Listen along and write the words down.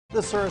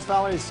The Souris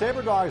Valley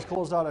Sabre Dogs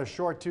closed out a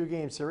short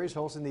two-game series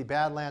hosting the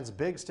Badlands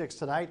Big Sticks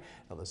tonight.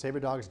 Now the Sabre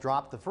Dogs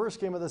dropped the first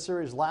game of the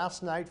series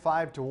last night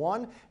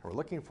 5-1 and we're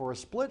looking for a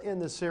split in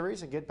the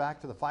series and get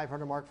back to the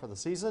 500 mark for the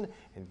season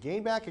and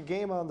gain back a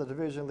game on the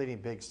division leading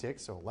Big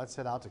Sticks. So let's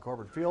head out to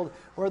Corbett Field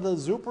where the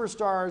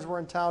Superstars were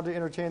in town to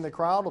entertain the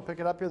crowd. We'll pick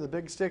it up here. The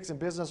Big Sticks in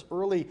business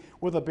early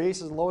with the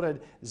bases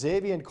loaded.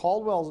 Xavier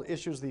Caldwell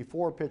issues the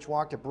 4-pitch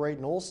walk to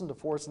Braden Olson to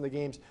force in the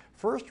game's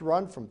first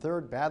run from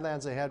third.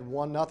 Badlands ahead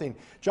 1-0.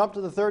 Jump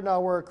to the third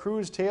now where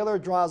Cruz Taylor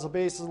draws a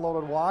bases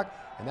loaded walk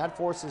and that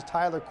forces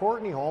Tyler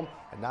Courtney home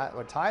and that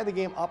would tie the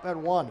game up at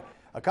 1.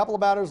 A couple of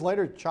batters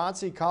later,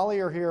 Chauncey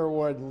Collier here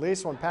would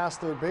lace one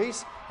past third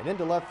base and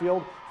into left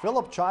field.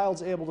 Philip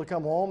Childs able to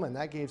come home, and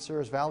that gave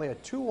Souris Valley a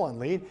 2-1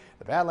 lead.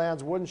 The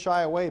Badlands wouldn't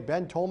shy away.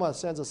 Ben Toma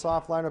sends a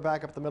soft liner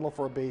back up the middle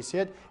for a base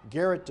hit.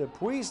 Garrett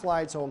Dupuis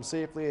slides home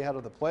safely ahead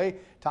of the play.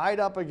 Tied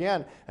up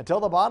again until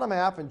the bottom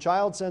half, and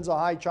Childs sends a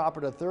high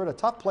chopper to third. A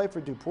tough play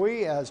for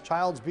Dupuis as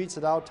Childs beats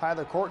it out.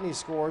 Tyler Courtney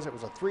scores. It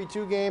was a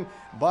 3-2 game,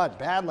 but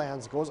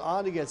Badlands goes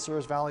on to get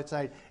Souris Valley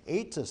tonight.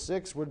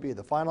 8-6 would be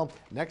the final.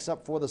 Next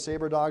up for the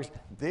Sabre Dogs,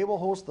 they will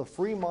host the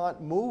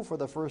Fremont Move for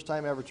the first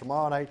time ever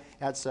tomorrow night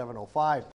at 7:05.